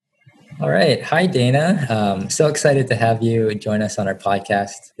All right. Hi, Dana. So excited to have you join us on our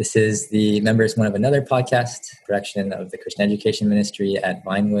podcast. This is the Members One of Another podcast, production of the Christian Education Ministry at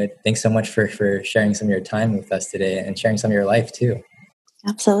Vinewood. Thanks so much for sharing some of your time with us today and sharing some of your life too.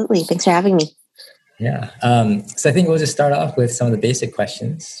 Absolutely. Thanks for having me. Yeah. So I think we'll just start off with some of the basic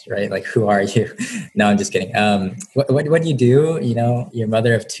questions, right? Like, who are you? No, I'm just kidding. What do you do? You know, you're a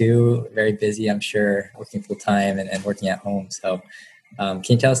mother of two, very busy, I'm sure, working full time and working at home. So can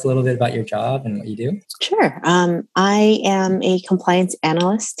you tell us a little bit about your job and what you do? Sure. I am a compliance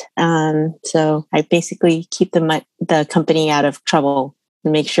analyst. So I basically keep the company out of trouble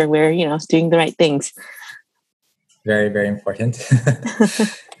and make sure we're, doing the right things. Very, very important.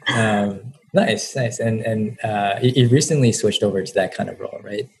 Nice. And you recently switched over to that kind of role,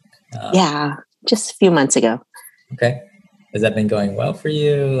 right? Yeah, just a few months ago. Okay. Has that been going well for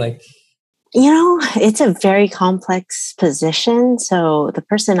you? It's a very complex position. So the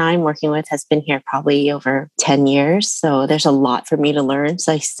person I'm working with has been here probably over 10 years. So there's a lot for me to learn.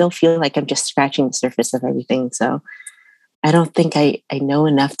 So I still feel like I'm just scratching the surface of everything. So I don't think I know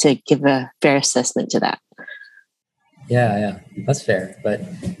enough to give a fair assessment to that. Yeah, that's fair. But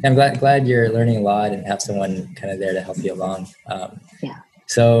I'm glad you're learning a lot and have someone kind of there to help you along. Yeah.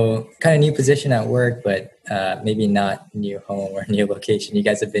 So kind of new position at work, but maybe not new home or new location. You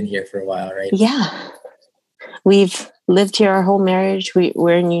guys have been here for a while, right? Yeah. We've lived here our whole marriage.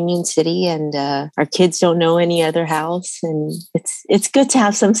 We're in Union City, and our kids don't know any other house, and it's good to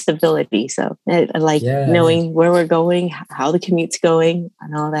have some stability. So I like knowing where we're going, how the commute's going,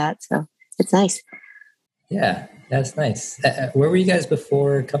 and all that. So it's nice. Yeah, that's nice. Where were you guys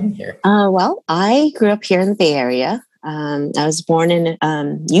before coming here? Well, I grew up here in the Bay Area. I was born in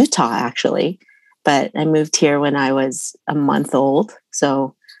Utah, actually, but I moved here when I was a month old.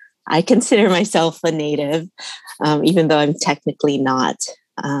 So I consider myself a native, even though I'm technically not.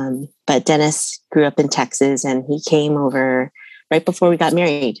 But Dennis grew up in Texas, and he came over right before we got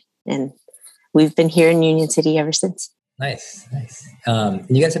married. And we've been here in Union City ever since. Nice.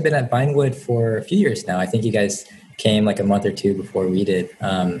 You guys have been at Vinewood for a few years now. I think you guys came like a month or two before we did.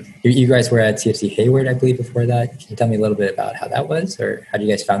 You guys were at CFC Hayward, I believe, before that. Can you tell me a little bit about how that was, or how you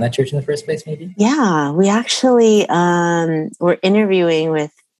guys found that church in the first place, maybe? Yeah, we actually were interviewing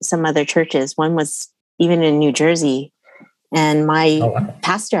with some other churches. One was even in New Jersey. And my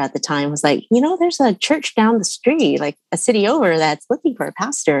pastor at the time was like, there's a church down the street, like a city over, that's looking for a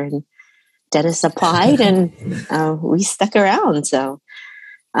pastor. And Dennis applied and we stuck around. So,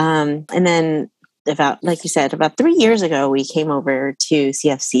 and then like you said, about 3 years ago, we came over to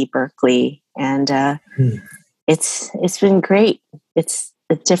CFC Berkeley, and it's been great. It's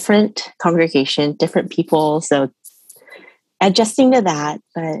a different congregation, different people. So adjusting to that,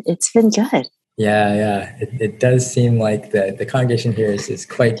 but it's been good. Yeah. It does seem like the congregation here is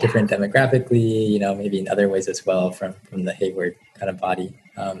quite different demographically, maybe in other ways as well from the Hayward kind of body.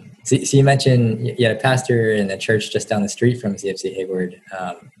 So you mentioned you had a pastor in a church just down the street from CFC Hayward.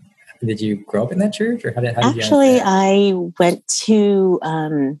 Did you grow up in that church, or how did Actually, I went to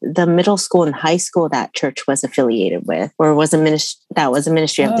the middle school and high school that church was affiliated with, or was a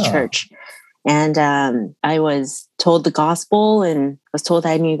ministry of the church. And I was told the gospel and was told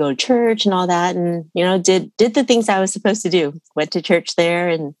I need to go to church and all that. And, did the things I was supposed to do. Went to church there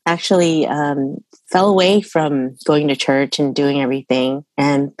and actually fell away from going to church and doing everything.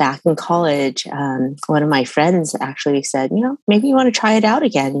 And back in college, one of my friends actually said, maybe you want to try it out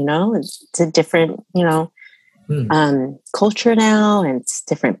again. It's a different, culture now, and it's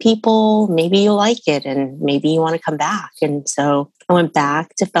different people. Maybe you'll like it, and maybe you want to come back. And so I went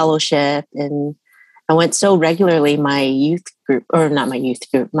back to fellowship, and I went so regularly. My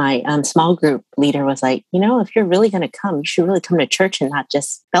small group leader was like, if you're really going to come, you should really come to church and not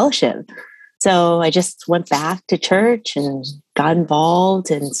just fellowship. So I just went back to church and got involved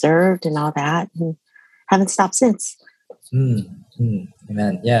and served and all that, and haven't stopped since.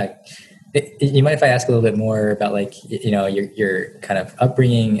 Amen. Yeah. You mind if I ask a little bit more about your kind of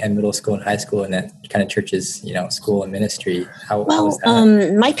upbringing and middle school and high school and that kind of church's, school and ministry? How was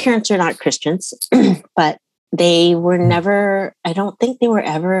that? My parents are not Christians, but they were never, I don't think they were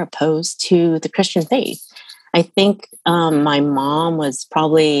ever opposed to the Christian faith. I think my mom was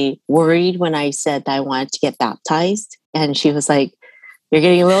probably worried when I said that I wanted to get baptized. And she was like, you're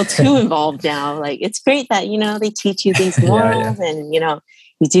getting a little too involved now. Like, it's great that, they teach you these morals and,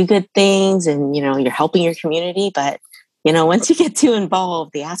 you do good things and, you're helping your community. But, once you get too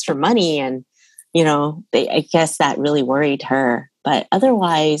involved, they ask for money. And, I guess that really worried her. But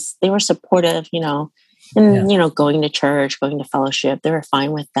otherwise, they were supportive, and, going to church, going to fellowship. They were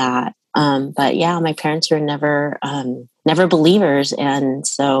fine with that. But yeah, my parents were never believers. And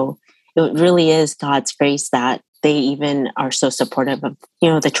so it really is God's grace that they even are so supportive of,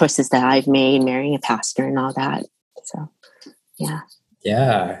 the choices that I've made, marrying a pastor and all that. So, yeah.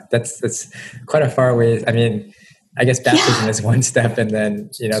 Yeah, that's quite a far way. I mean, I guess baptism is one step, and then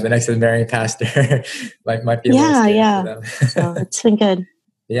the next is marrying a pastor might be a little scary for them. So it's been good.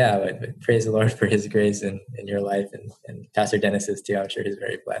 Yeah, but praise the Lord for His grace in your life, and Pastor Dennis is too. I'm sure he's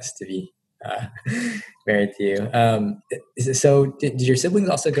very blessed to be married to you. So, did your siblings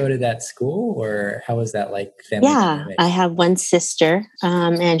also go to that school, or how was that like family dynamic? I have one sister,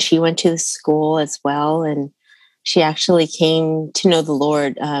 and she went to the school as well, and she actually came to know the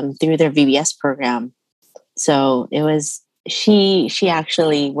Lord through their VBS program. So it was she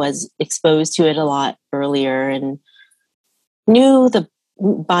actually was exposed to it a lot earlier and knew the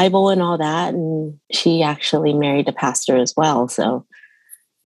Bible and all that, and she actually married a pastor as well. So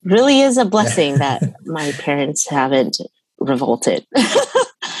really is a blessing that my parents haven't revolted.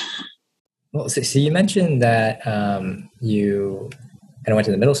 Well, so you mentioned that you kind of went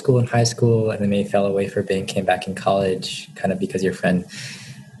to the middle school and high school, and then maybe fell away for a bit and came back in college, kind of because your friend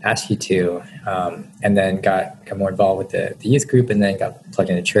asked you to, and then got more involved with the youth group, and then got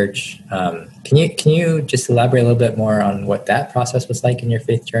plugged into church. Can you just elaborate a little bit more on what that process was like in your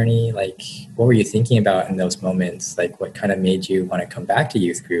faith journey? Like, what were you thinking about in those moments? Like, what kind of made you want to come back to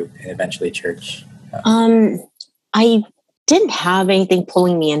youth group and eventually church? I didn't have anything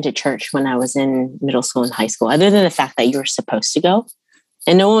pulling me into church when I was in middle school and high school, other than the fact that you were supposed to go.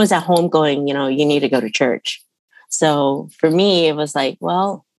 And no one was at home going, you need to go to church. So for me, it was like,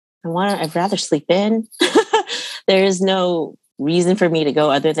 well, I'd rather sleep in. There is no reason for me to go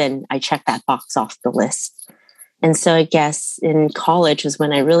other than I checked that box off the list. And so I guess in college was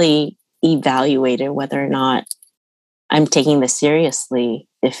when I really evaluated whether or not I'm taking this seriously.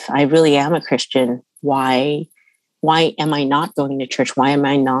 If I really am a Christian, why am I not going to church? Why am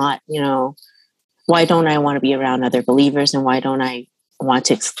I not, why don't I want to be around other believers? And why don't I want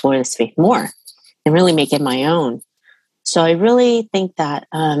to explore this faith more and really make it my own? So I really think that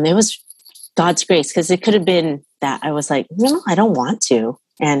it was God's grace, because it could have been that I was like, I don't want to,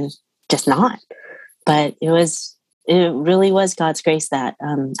 and just not. But it really was God's grace that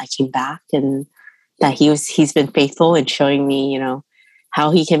I came back, and that He's been faithful in showing me, how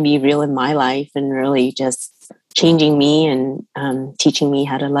He can be real in my life, and really just changing me and teaching me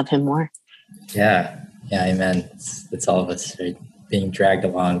how to love Him more. Yeah, amen. It's all of us, right? Being dragged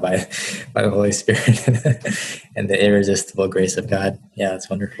along by the Holy Spirit and the irresistible grace of God. Yeah, it's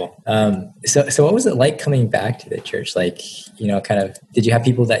wonderful. So what was it like coming back to the church? Like, kind of, did you have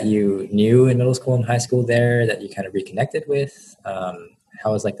people that you knew in middle school and high school there that you kind of reconnected with?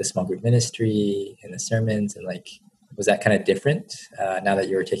 How was like the small group ministry and the sermons, and like, was that kind of different now that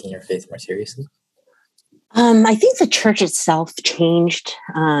you were taking your faith more seriously? I think the church itself changed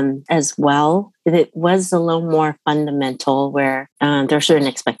as well. It was a little more fundamental, where there are certain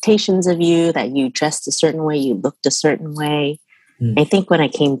expectations of you, that you dressed a certain way, you looked a certain way. I think when I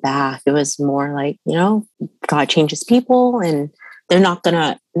came back, it was more like, God changes people, and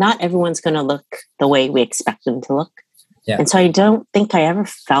not everyone's going to look the way we expect them to look. Yeah. And so I don't think I ever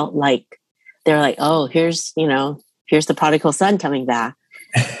felt like they're like, oh, here's the prodigal son coming back.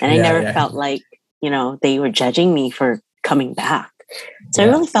 And I never felt like, they were judging me for coming back. So I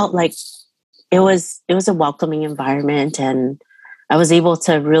really felt like it was a welcoming environment, and I was able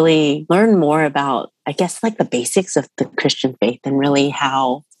to really learn more about, I guess, like the basics of the Christian faith and really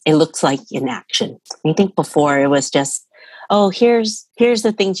how it looks like in action. I think before it was just, oh, here's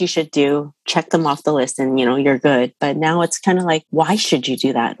the things you should do, check them off the list, and you're good. But now it's kind of like, why should you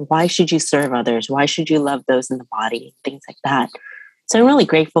do that? Why should you serve others? Why should you love those in the body? Things like that. So I'm really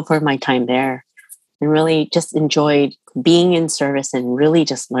grateful for my time there, and really just enjoyed being in service and really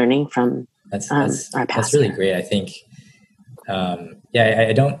just learning from our pastor. That's really great. I think, I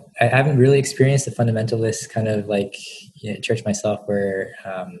haven't really experienced the fundamentalist kind of like church myself, where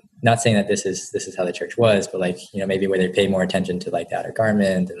not saying that this is how the church was, but like, maybe where they pay more attention to like the outer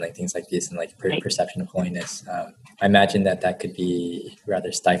garment and like things like this, and like perception of holiness. I imagine that could be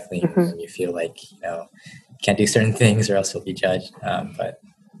rather stifling when you feel like, you can't do certain things or else you'll be judged. But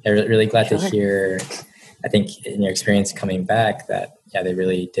I'm really glad to hear, I think in your experience coming back, that, they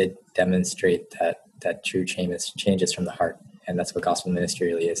really did demonstrate that true changes from the heart. And that's what gospel ministry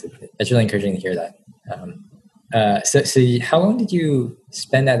really is. It's really encouraging to hear that. So how long did you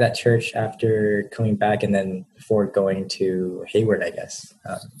spend at that church after coming back, and then before going to Hayward, I guess?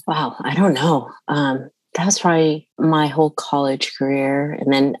 Wow, I don't know. That was probably my whole college career.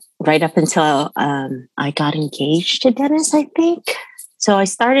 And then right up until I got engaged to Dennis, I think. So I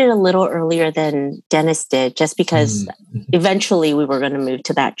started a little earlier than Dennis did, just because Mm-hmm. eventually we were going to move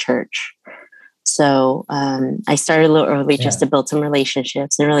to that church. So I started a little early just Yeah, to build some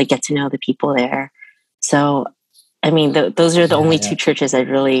relationships and really get to know the people there. So, I mean, those are the yeah, only yeah. two churches I'd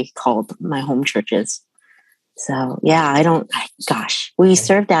really called my home churches. So, yeah, gosh, we Okay.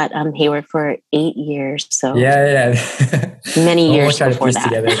 served at Hayward for 8 years. So Yeah, yeah. many We'll years try to before piece that.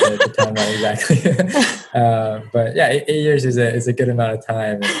 together the timeline exactly. But yeah, 8 years is a good amount of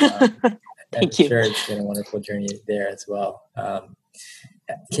time, and I'm Thank you. sure it's been a wonderful journey there as well.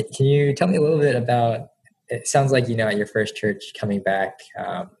 Can you tell me a little bit about? It sounds like at your first church coming back,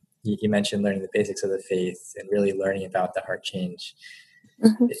 you mentioned learning the basics of the faith and really learning about the heart change.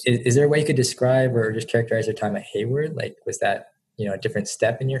 Mhm. Is there a way you could describe or just characterize your time at Hayward? Like, was that a different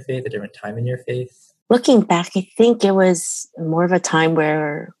step in your faith, a different time in your faith? Looking back, I think it was more of a time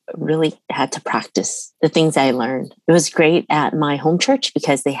where I really had to practice the things I learned. It was great at my home church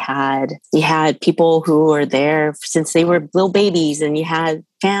because you had people who were there since they were little babies, and you had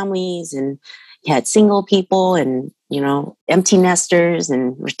families, and you had single people, and empty nesters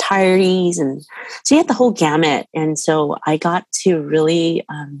and retirees, and so you had the whole gamut. And so I got to really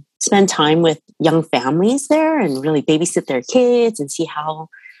spend time with young families there and really babysit their kids and see how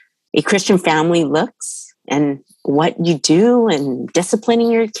a Christian family looks and what you do, and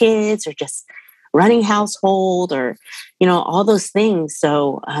disciplining your kids or just running household, or all those things.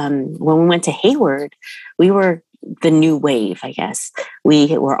 So when we went to Hayward, we were the new wave, I guess.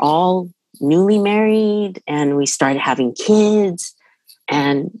 We were all newly married and we started having kids,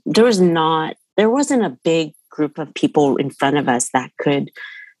 and there wasn't a big group of people in front of us that could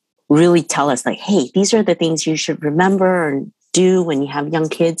really tell us, like, hey, these are the things you should remember and do when you have young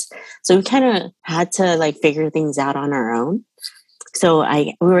kids. So we kind of had to like figure things out on our own. So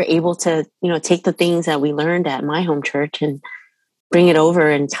we were able to take the things that we learned at my home church and bring it over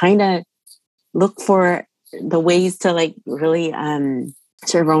and kind of look for the ways to like really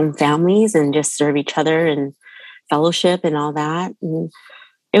serve our own families and just serve each other and fellowship and all that. And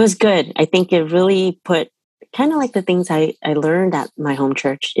it was good. I think it really put kind of like the things I learned at my home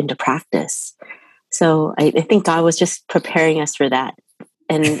church into practice. So I think God was just preparing us for that.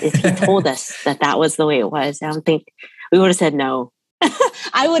 And if He told us that that was the way it was, I don't think we would have said no.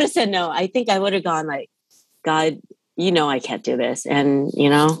 I would have said no. I think I would have gone like, God, I can't do this, and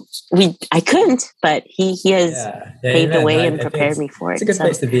I couldn't, but He has Yeah, paved the amen. No, way I and think prepared me for it's a it. good So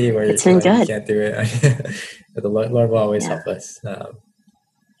place to be where you it's feel been like you good. can't do it. But the Lord will always Yeah. help us.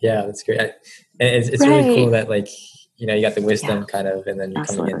 Yeah, that's great. It's really cool Right. that you got the Yeah. wisdom kind of, and then you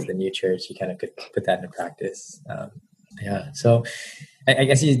coming into Absolutely. the new church, you kind of could put that into practice. Yeah. So I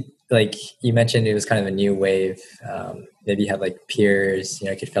guess you mentioned it was kind of a new wave. Maybe you had like peers,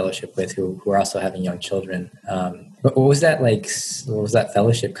 you could fellowship with who were also having young children. But what was that like? What was that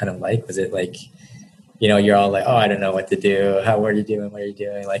fellowship kind of like? Was it like, you're all like, oh, I don't know what to do. What are you doing? What are you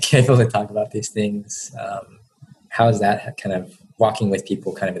doing? Like able to talk about these things. How is that kind of walking with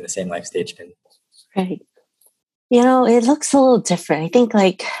people kind of in the same life stage been? Right. It looks a little different. I think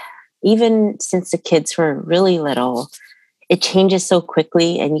like even since the kids were really little, it changes so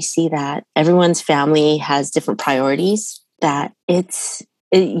quickly, and you see that everyone's family has different priorities, that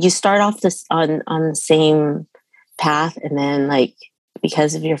you start off this on the same path, and then like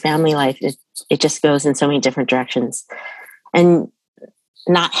because of your family life, it just goes in so many different directions. And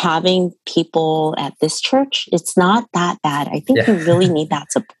not having people at this church, it's not that bad. I think Yeah. you really need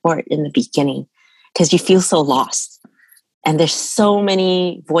that support in the beginning because you feel so lost, and there's so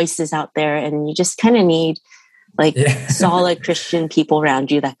many voices out there, and you just kind of need like Yeah. solid Christian people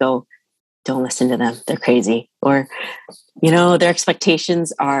around you that go, don't listen to them, they're crazy, or their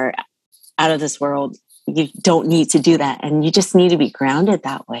expectations are out of this world, you don't need to do that, and you just need to be grounded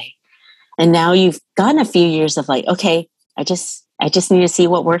that way. And now you've gotten a few years of like, okay, I just need to see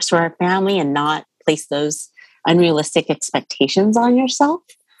what works for our family and not place those unrealistic expectations on yourself.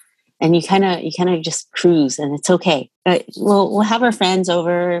 And you kind of just cruise, and it's okay. We'll have our friends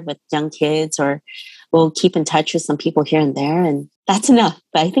over with young kids, or we'll keep in touch with some people here and there, and that's enough.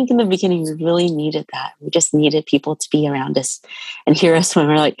 But I think in the beginning we really needed that. We just needed people to be around us and hear us when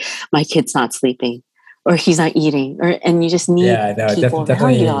we're like, my kid's not sleeping, or he's not eating, and you just need Yeah, no, people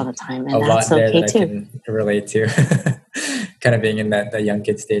around you all definitely the time, a and that's lot there that okay I too. can relate to. Kind of being in that young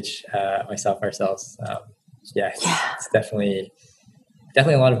kid stage myself ourselves. Yeah, Yeah. it's definitely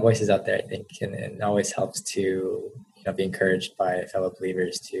a lot of voices out there, I think, and it always helps to be encouraged by fellow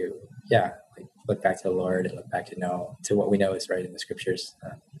believers to like look back to the Lord and look back to what we know is right in the scriptures.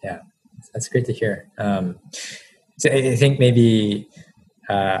 Yeah, that's great to hear. So I think maybe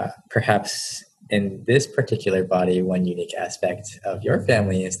perhaps in this particular body, one unique aspect of your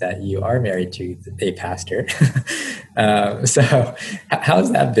family is that you are married to a pastor. So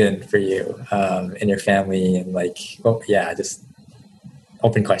how's that been for you in your family? And like, well, yeah, just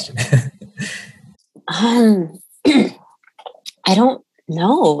open question. Um, I don't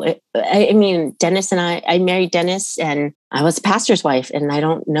know. I mean, Dennis and I married Dennis and I was a pastor's wife and I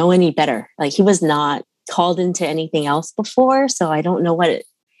don't know any better. Like he was not called into anything else before. So I don't know what it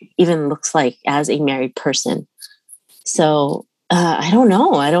even looks like as a married person. So I don't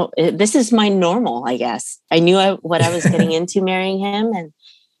know. This is my normal, I guess. I knew what I was getting into marrying him and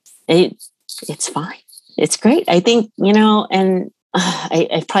it's fine. It's great. I think, and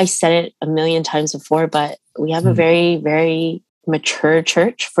I've probably said it a million times before, but we have a very, very mature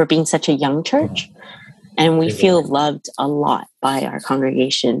church for being such a young church. And we feel loved a lot by our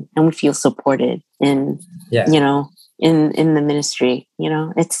congregation and we feel supported in the ministry.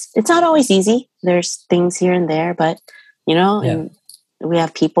 It's not always easy. There's things here and there, but and we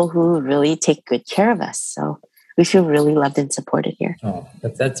have people who really take good care of us. So we feel really loved and supported here. Oh,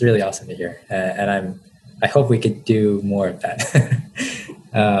 that's really awesome to hear. And I hope we could do more of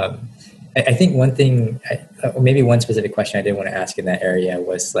that. I think one thing, maybe one specific question I did want to ask in that area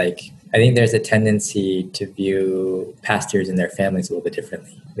was like, I think there's a tendency to view pastors and their families a little bit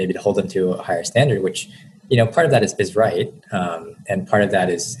differently, maybe to hold them to a higher standard, which, part of that is right. And part of that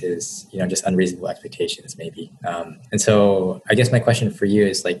is just unreasonable expectations maybe. And so I guess my question for you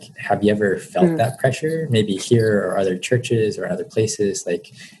is like, have you ever felt that pressure, maybe here or other churches or other places?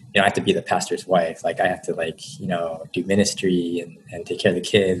 Like, I have to be the pastor's wife. Like I have to do ministry and take care of the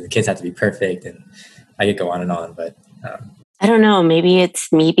kids. The kids have to be perfect. And I could go on and on, but I don't know. Maybe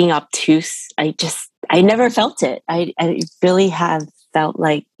it's me being obtuse. I never felt it. I really have felt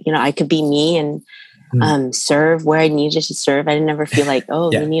like, I could be me and serve where I needed to serve. I never feel like,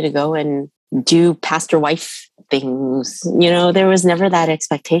 you need to go and do pastor wife things. There was never that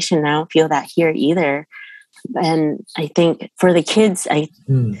expectation. I don't feel that here either. And I think for the kids, I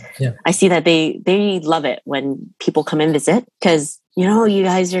see that they love it when people come and visit because, you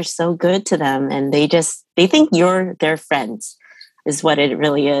guys are so good to them and they think you're their friends is what it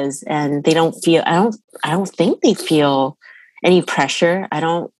really is. And they don't feel, I don't think they feel any pressure.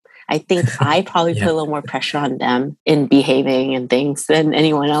 I think I probably put a little more pressure on them in behaving and things than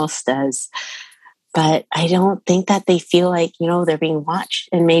anyone else does. But I don't think that they feel like, they're being watched.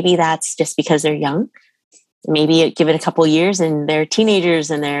 And maybe that's just because they're young. Maybe give it a couple of years and they're teenagers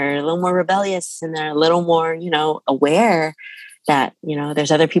and they're a little more rebellious and they're a little more, aware that,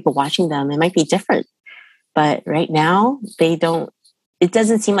 there's other people watching them. It might be different. But right now it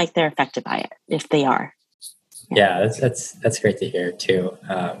doesn't seem like they're affected by it if they are. Yeah, that's great to hear too.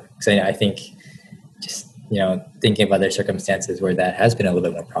 So I think just, thinking of other circumstances where that has been a little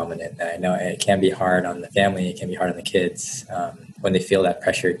bit more prominent. I know it can be hard on the family. It can be hard on the kids when they feel that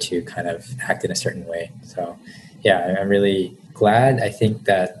pressure to kind of act in a certain way. So, yeah, I'm really glad. I think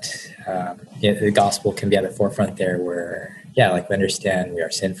that the gospel can be at the forefront there where, we understand we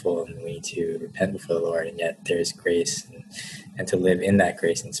are sinful and we need to repent before the Lord, and yet there's grace and to live in that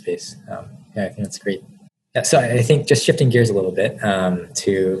grace and space. I think that's great. Yeah, so I think just shifting gears a little bit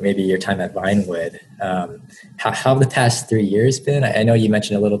to maybe your time at Vinewood, how have the past 3 years been? I know you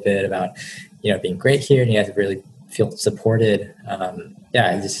mentioned a little bit about, being great here and you guys really feel supported.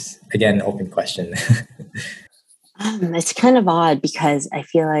 Just again, open question. It's kind of odd because I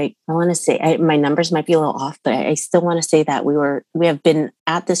feel like I want to say my numbers might be a little off, but I still want to say that we have been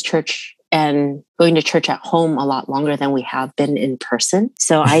at this church and going to church at home a lot longer than we have been in person.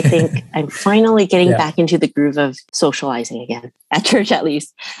 So I think I'm finally getting back into the groove of socializing again, at church at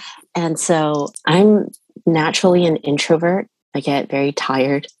least. And so I'm naturally an introvert. I get very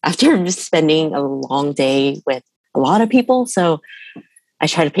tired after just spending a long day with a lot of people. So I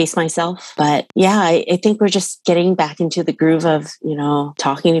try to pace myself. But I think we're just getting back into the groove of,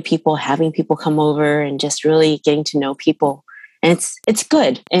 talking to people, having people come over and just really getting to know people. And it's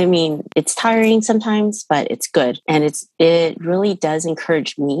good. I mean, it's tiring sometimes, but it's good. And it really does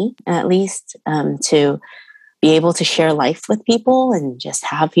encourage me, at least, to be able to share life with people and just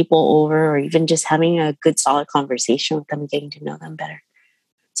have people over, or even just having a good, solid conversation with them, getting to know them better.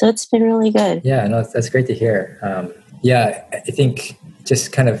 So it's been really good. Yeah, no, that's great to hear. I think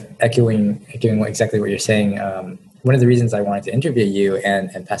just kind of echoing exactly what you're saying. One of the reasons I wanted to interview you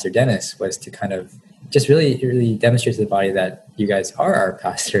and Pastor Dennis was to kind of just really, really demonstrate to the body that you guys are our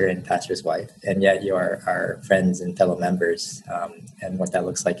pastor and pastor's wife, and yet you are our friends and fellow members, and what that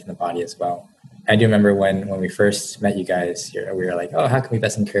looks like in the body as well. I do remember when we first met you guys, we were like, oh, how can we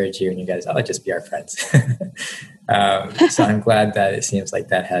best encourage you? And you guys, just be our friends. So I'm glad that it seems like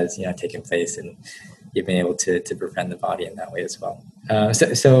that has, taken place, and you've been able to befriend the body in that way as well.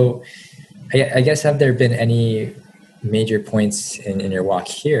 So I guess, have there been any major points in your walk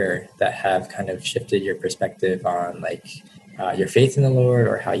here that have kind of shifted your perspective on your faith in the Lord,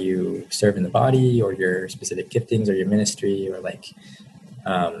 or how you serve in the body, or your specific giftings, or your ministry, or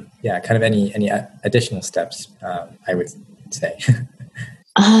kind of any additional steps, I would say?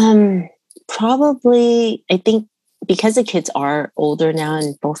 Probably, I think because the kids are older now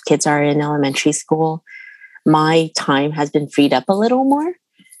and both kids are in elementary school, my time has been freed up a little more.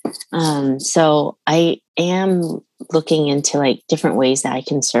 So I am looking into different ways that I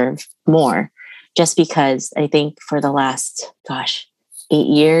can serve more, just because I think for the last,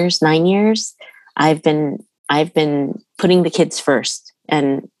 9 years, I've been putting the kids first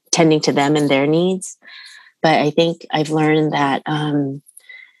and tending to them and their needs. But I think I've learned that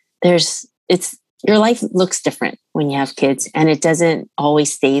your life looks different when you have kids, and it doesn't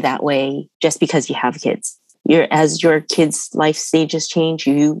always stay that way just because you have kids. As your kids' life stages change,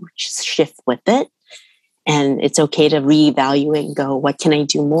 you shift with it. And it's okay to reevaluate and go, what can I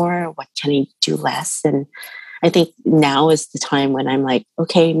do more? What can I do less? And I think now is the time when I'm like,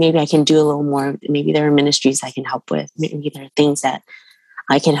 okay, maybe I can do a little more. Maybe there are ministries I can help with. Maybe there are things that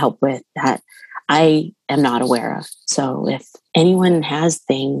I can help with that I am not aware of. So if anyone has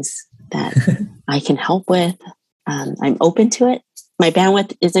things that I can help with, I'm open to it. My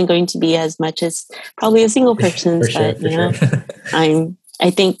bandwidth isn't going to be as much as probably a single person's, Sure.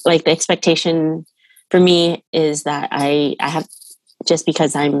 I think the expectation for me is that I have, just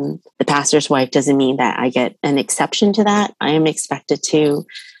because I'm the pastor's wife doesn't mean that I get an exception to that. I am expected to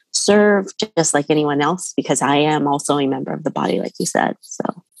serve just like anyone else, because I am also a member of the body, like you said. So,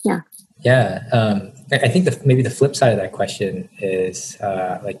 yeah. Yeah. I think maybe the flip side of that question is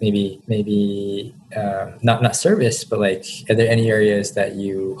not service, but are there any areas that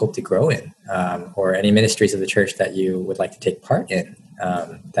you hope to grow in, or any ministries of the church that you would like to take part in,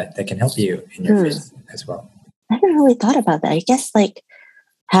 that can help you in your faith as well? I haven't really thought about that. I guess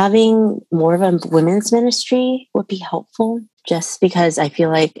having more of a women's ministry would be helpful, just because I feel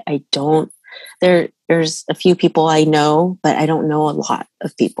like there's a few people I know, but I don't know a lot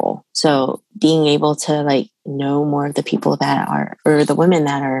of people. So being able to know more of the people that are, or the women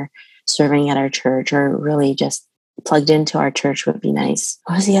that are serving at our church, or really just plugged into our church, would be nice.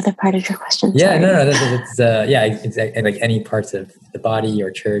 What was the other part of your question? Yeah, Sorry. no, it's any parts of the body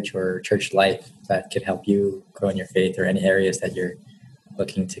or church life that could help you grow in your faith, or any areas that you're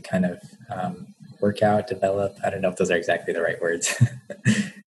looking to kind of work out, develop. I don't know if those are exactly the right words.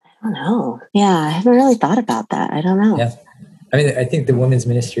 I don't know. Yeah, I haven't really thought about that. I don't know. Yeah. I mean, I think the women's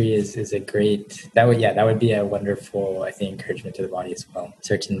ministry is a great, that would be a wonderful, I think, encouragement to the body as well,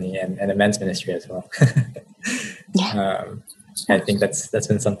 certainly, and the men's ministry as well. Yeah. I think that's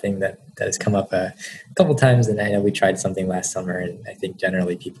been something that has come up a couple times, and I know we tried something last summer, and I think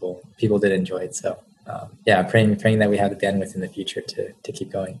generally people did enjoy it. So praying that we have the bandwidth in the future to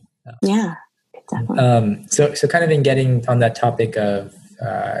keep going. Yeah, definitely. So kind of in getting on that topic of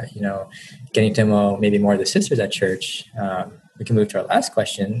getting to know maybe more of the sisters at church, we can move to our last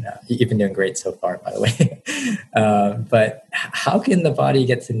question. You've been doing great so far, by the way. But how can the body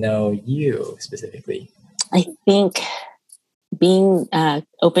get to know you specifically? I think being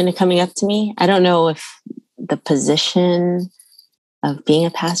open to coming up to me. I don't know if the position of being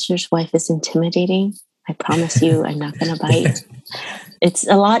a pastor's wife is intimidating. I promise you, I'm not going to bite. It's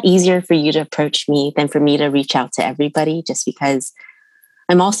a lot easier for you to approach me than for me to reach out to everybody, just because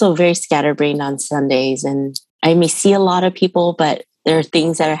I'm also very scatterbrained on Sundays, and I may see a lot of people, but there are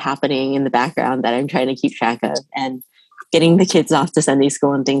things that are happening in the background that I'm trying to keep track of, and getting the kids off to Sunday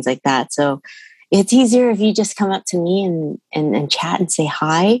school and things like that. So it's easier if you just come up to me and chat and say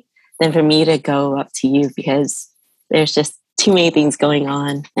hi than for me to go up to you, because there's just too many things going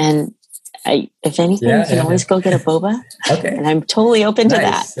on. And if anything, you can always go get a boba. Okay. And I'm totally open to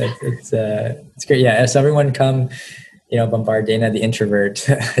that. It's great. Yeah. So everyone come, bombard Dana, the introvert,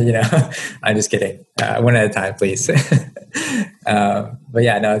 I'm just kidding. One at a time, please. But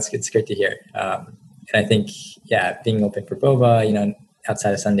yeah, no, it's great to hear. And I think, being open for boba,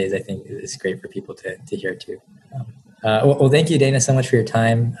 outside of Sundays, I think is great for people to hear too. Well, thank you, Dana, so much for your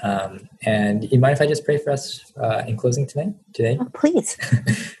time. And you mind if I just pray for us in closing today? Oh, please.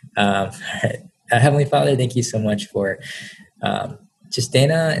 All right. Heavenly Father, thank you so much for just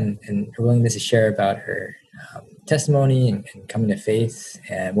Dana and her willingness to share about her testimony and coming to faith,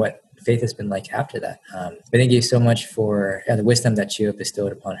 and what faith has been like after that. We thank you so much for the wisdom that you have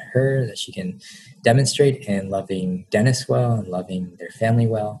bestowed upon her, that she can demonstrate in loving Dennis well and loving their family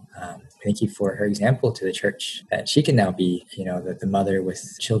well. Thank you for her example to the church, that she can now be, the mother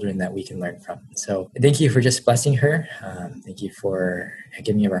with children that we can learn from. So thank you for just blessing her. Thank you for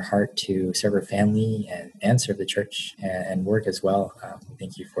giving her heart to serve her family and serve the church and work as well.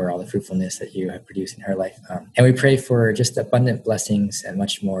 Thank you for all the fruitfulness that you have produced in her life. And we pray for just abundant blessings and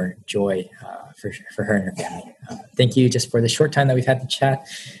much more joy for her and her family. Thank you just for the short time that we've had to chat.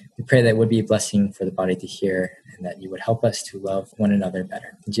 We pray that it would be a blessing for the body to hear, and that you would help us to love one another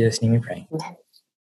better. In Jesus' name we pray. Amen.